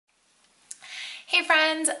Hey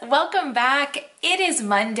friends, welcome back. It is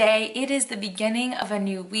Monday. It is the beginning of a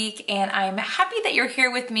new week and I'm happy that you're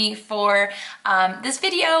here with me for this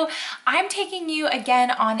video. I'm taking you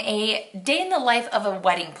again on a day in the life of a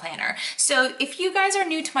wedding planner. So if you guys are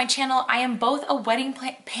new to my channel, I am both a wedding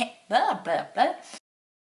planner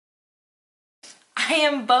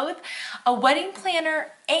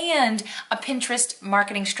and a Pinterest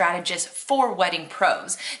marketing strategist for wedding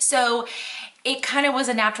pros. So it kind of was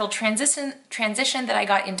a natural transition that I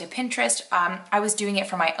got into Pinterest. I was doing it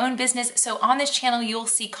for my own business. So on this channel, you'll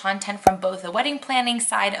see content from both the wedding planning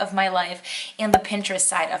side of my life and the Pinterest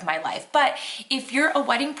side of my life. But if you're a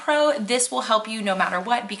wedding pro, this will help you no matter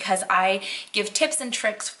what, because I give tips and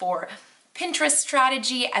tricks for Pinterest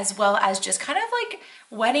strategy, as well as just kind of like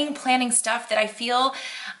wedding planning stuff that I feel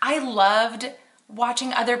I loved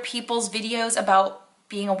watching other people's videos about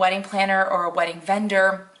being a wedding planner or a wedding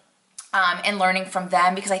vendor, and learning from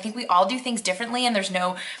them, because I think we all do things differently and there's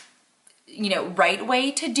no, right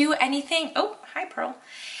way to do anything. Oh, hi Pearl.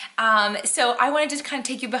 So I wanted to kind of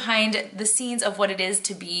take you behind the scenes of what it is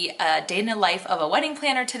to be a day in the life of a wedding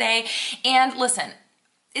planner today. And listen,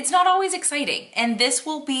 it's not always exciting, and this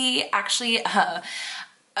will be actually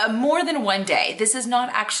more than one day. This is not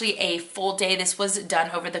actually a full day. This was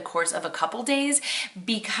done over the course of a couple days,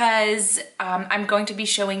 because I'm going to be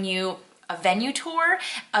showing you a venue tour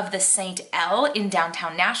of the Saint Elle in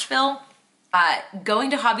downtown Nashville, going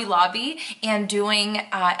to Hobby Lobby and doing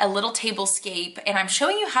a little tablescape, and I'm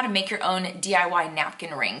showing you how to make your own DIY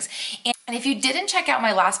napkin rings. And if you didn't check out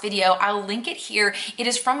my last video, I'll link it here. It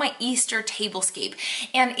is from my Easter tablescape.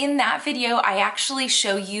 And in that video, I actually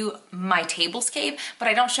show you my tablescape, but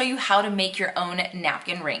I don't show you how to make your own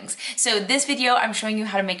napkin rings. So this video, I'm showing you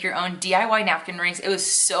how to make your own DIY napkin rings. It was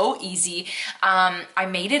so easy. I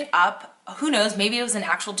made it up. Who knows, maybe it was an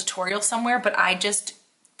actual tutorial somewhere, but I just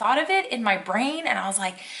thought of it in my brain and I was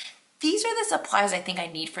like, these are the supplies I think I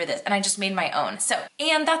need for this, and I just made my own.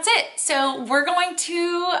 And that's it. So we're going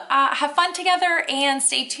to have fun together, and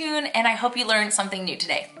stay tuned, and I hope you learned something new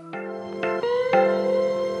today.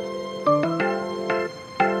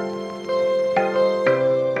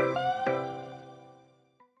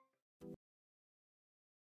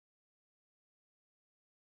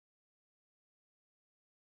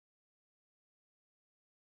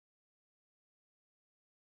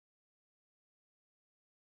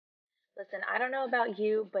 Listen, I don't know about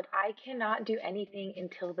you, but I cannot do anything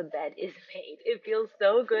until the bed is made. It feels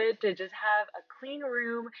so good to just have a clean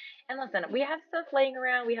room. And listen, we have stuff laying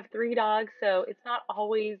around. We have three dogs, so it's not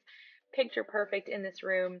always picture perfect in this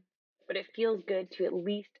room, but it feels good to at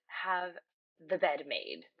least have the bed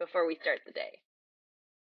made before we start the day.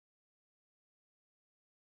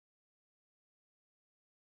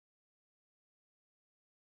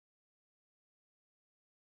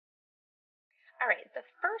 All right, the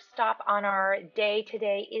first stop on our day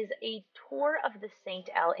today is a tour of the Saint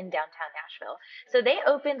Elle in downtown Nashville. So they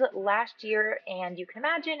opened last year, and you can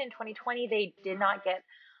imagine in 2020 they did not get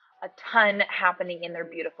a ton happening in their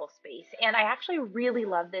beautiful space. And I actually really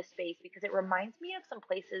love this space because it reminds me of some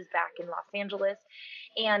places back in Los Angeles,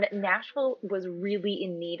 and Nashville was really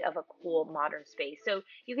in need of a cool modern space. So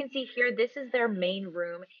you can see here, this is their main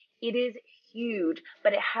room. It is huge,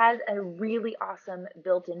 but it has a really awesome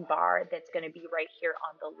built-in bar that's going to be right here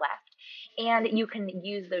on the left. And you can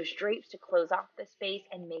use those drapes to close off the space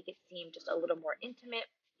and make it seem just a little more intimate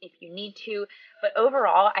if you need to. But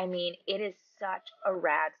overall, I mean, it is such a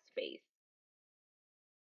rad space.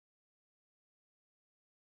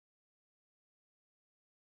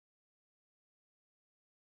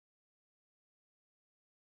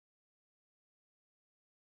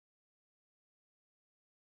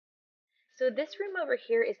 So this room over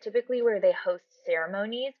here is typically where they host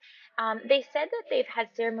ceremonies. They said that they've had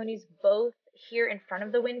ceremonies both here in front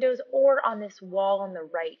of the windows or on this wall on the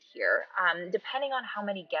right here, depending on how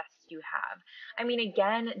many guests you have. I mean,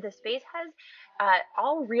 again, the space has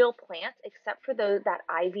all real plants except for that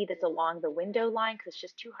ivy that's along the window line, because it's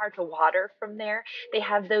just too hard to water from there. They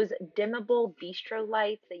have those dimmable bistro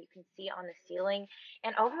lights that you can see on the ceiling.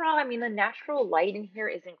 And overall, I mean, the natural light in here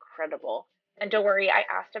is incredible. And don't worry, I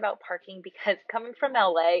asked about parking because coming from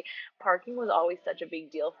LA, parking was always such a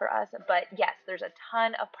big deal for us. But yes, there's a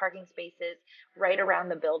ton of parking spaces right around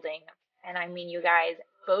the building. And I mean, you guys,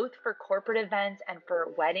 both for corporate events and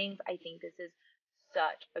for weddings, I think this is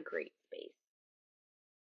such a great space.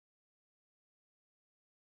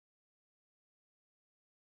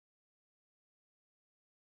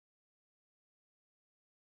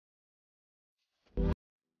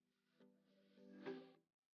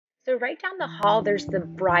 So right down the hall, there's the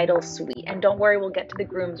bridal suite, and don't worry, we'll get to the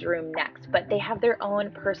groom's room next, but they have their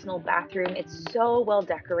own personal bathroom. It's so well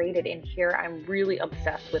decorated in here. I'm really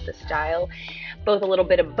obsessed with the style, both a little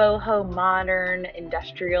bit of boho, modern,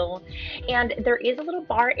 industrial, and there is a little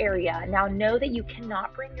bar area. Now, know that you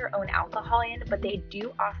cannot bring your own alcohol in, but they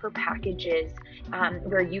do offer packages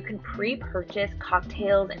where you can pre-purchase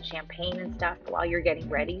cocktails and champagne and stuff while you're getting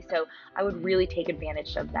ready. So I would really take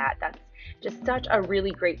advantage of that. That's just such a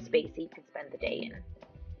really great space that you can spend the day in.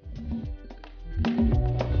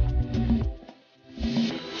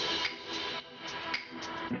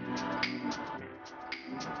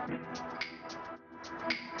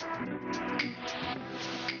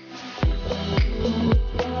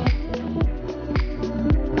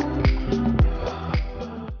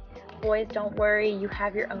 Boys, don't worry, you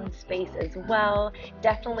have your own space as well.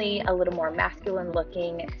 Definitely a little more masculine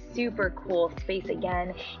looking, super cool space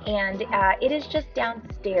again. And it is just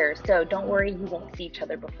downstairs, so don't worry, you won't see each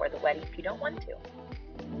other before the wedding if you don't want to.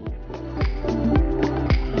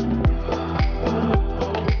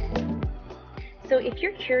 So if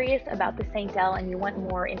you're curious about the Saint Elle and you want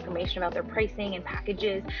more information about their pricing and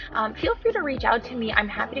packages, feel free to reach out to me. I'm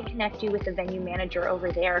happy to connect you with the venue manager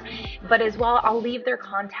over there. But as well, I'll leave their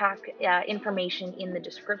contact information in the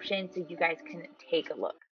description so you guys can take a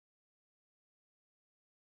look.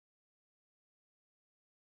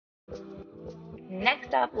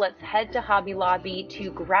 Next up, let's head to Hobby Lobby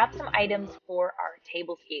to grab some items for our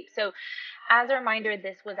tablescape. So as a reminder,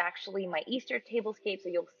 this was actually my Easter tablescape, so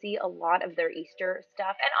you'll see a lot of their Easter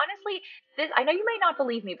stuff. And honestly, this, I know you might not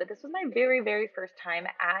believe me, but this was my very, very first time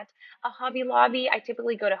at a Hobby Lobby. I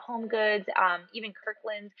typically go to Home Goods, even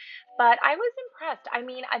Kirkland's, but I was impressed. I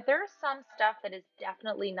mean, there's some stuff that is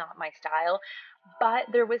definitely not my style, but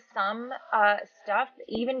there was some stuff,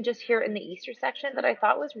 even just here in the Easter section, that I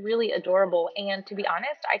thought was really adorable. And to be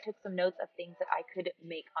honest, I took some notes of things that I could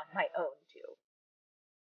make on my own too.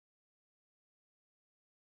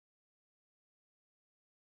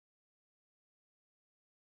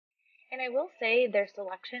 And I will say their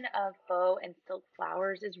selection of faux and silk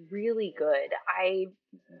flowers is really good. I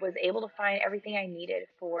was able to find everything I needed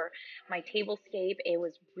for my tablescape. It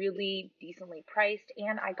was really decently priced,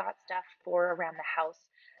 and I got stuff for around the house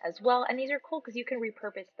as well. And these are cool because you can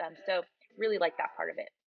repurpose them. So, really like that part of it.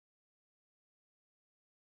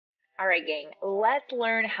 All right, gang, let's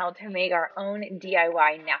learn how to make our own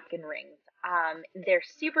DIY napkin rings. They're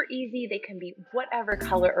super easy. They can be whatever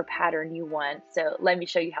color or pattern you want. So, let me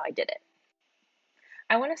show you how I did it.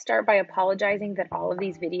 I want to start by apologizing that all of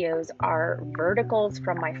these videos are verticals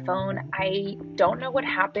from my phone. I don't know what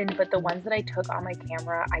happened, but the ones that I took on my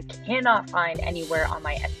camera, I cannot find anywhere on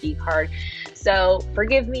my SD card. So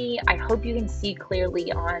forgive me. I hope you can see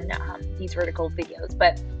clearly on these vertical videos.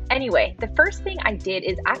 But anyway, the first thing I did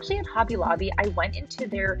is actually at Hobby Lobby, I went into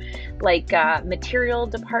their material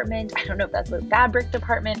department. I don't know if that's the fabric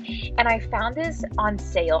department. And I found this on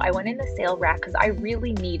sale. I went in the sale rack because I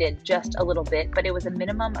really needed just a little bit, but it was a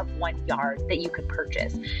minimum of 1 yard that you could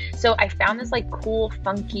purchase. So I found this like cool,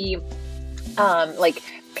 funky, like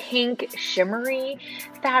pink shimmery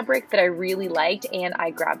fabric that I really liked, and I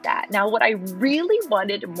grabbed that. Now, what I really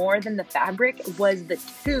wanted more than the fabric was the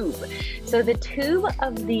tube. So the tube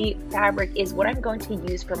of the fabric is what I'm going to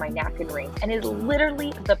use for my napkin rings, and is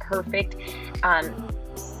literally the perfect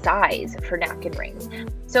size for napkin rings.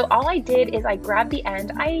 So all I did is I grabbed the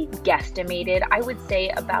end. I guesstimated, I would say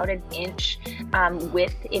about an inch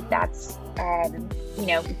width, if that's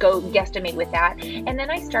go guesstimate with that. And then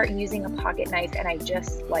I start using a pocket knife and I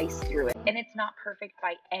just slice through it. And it's not perfect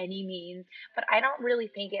by any means, but I don't really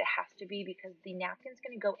think it has to be because the napkin's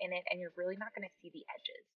going to go in it and you're really not going to see the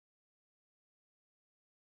edges.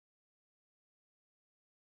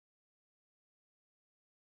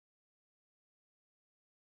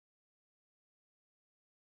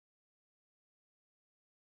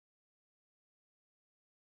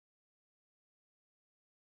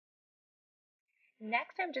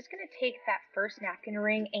 Next, I'm just going to take that first napkin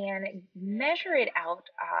ring and measure it out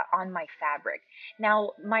on my fabric.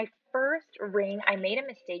 Now, my first ring, I made a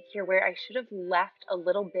mistake here where I should have left a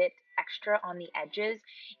little bit extra on the edges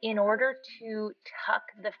in order to tuck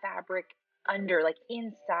the fabric under, like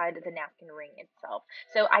inside the napkin ring itself.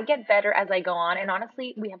 So I get better as I go on. And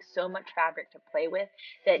honestly, we have so much fabric to play with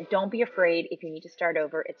that don't be afraid if you need to start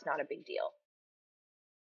over. It's not a big deal.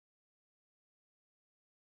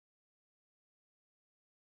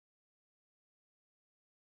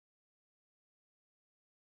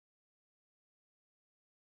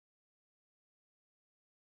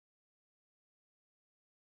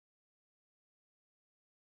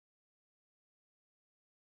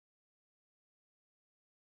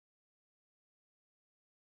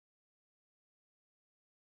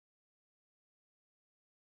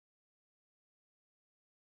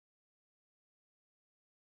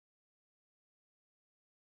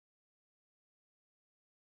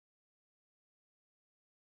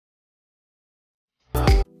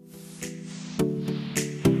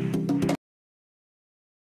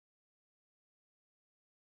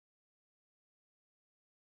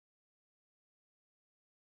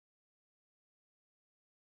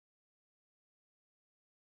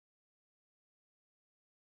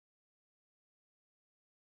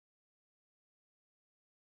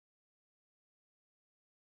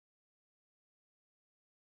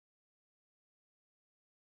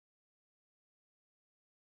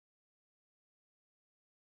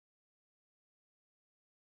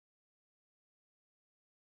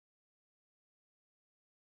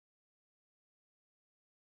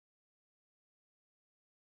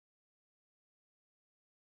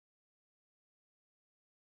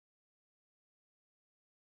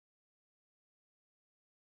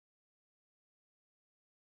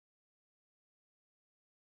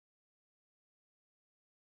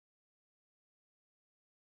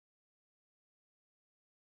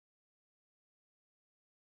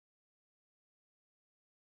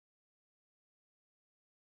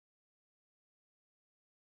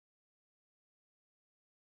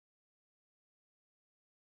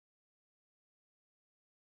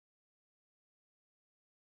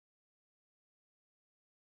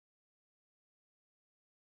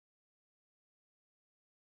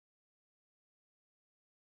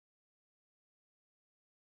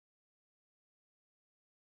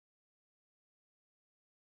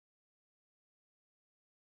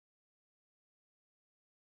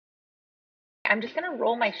 I'm just gonna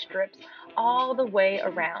roll my strips all the way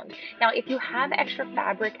around. Now, if you have extra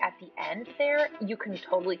fabric at the end there, you can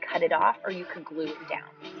totally cut it off or you could glue it down.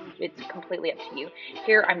 It's completely up to you.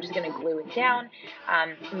 Here, I'm just gonna glue it down,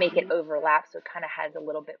 make it overlap so it kind of has a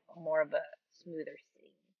little bit more of a smoother seam.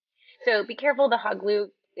 So be careful, the hot glue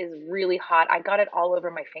is really hot. I got it all over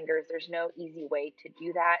my fingers. There's no easy way to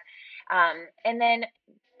do that. And then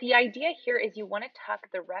the idea here is you want to tuck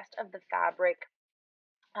the rest of the fabric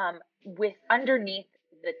with underneath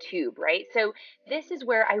the tube, right? So this is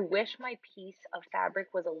where I wish my piece of fabric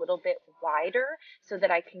was a little bit wider so that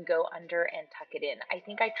I can go under and tuck it in. I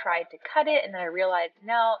think I tried to cut it and then I realized,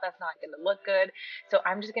 no, that's not going to look good. So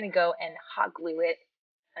I'm just going to go and hot glue it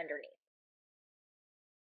underneath.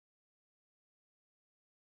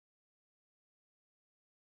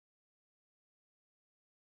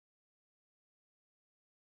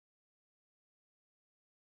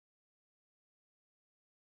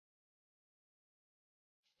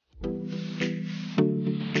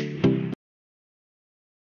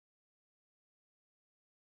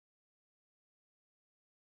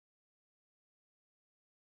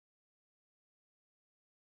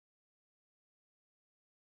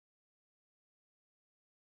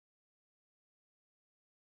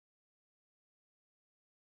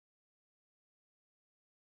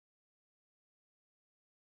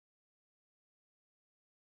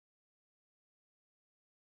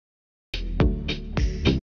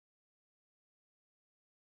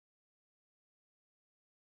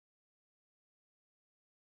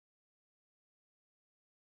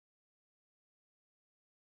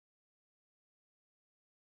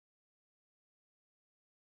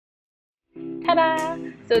 Ta-da!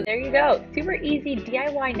 So there you go, super easy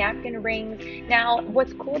DIY napkin rings. Now,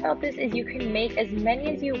 what's cool about this is you can make as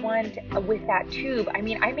many as you want with that tube. I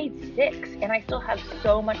mean, I made 6 and I still have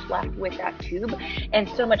so much left with that tube and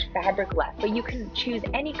so much fabric left, but you can choose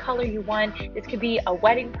any color you want. This could be a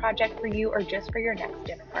wedding project for you or just for your next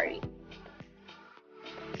dinner party.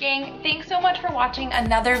 Gang, thanks so much for watching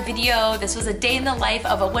another video. This was a day in the life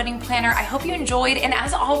of a wedding planner. I hope you enjoyed, and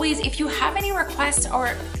as always, if you have any requests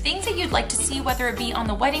or things that you'd like to see, whether it be on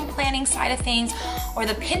the wedding planning side of things or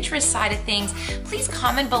the Pinterest side of things, please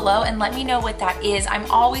comment below and let me know what that is. I'm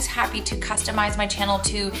always happy to customize my channel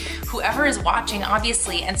to whoever is watching,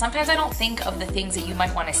 obviously, and sometimes I don't think of the things that you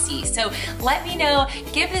might want to see. So let me know,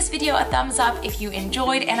 give this video a thumbs up if you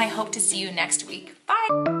enjoyed, and I hope to see you next week.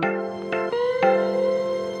 Bye!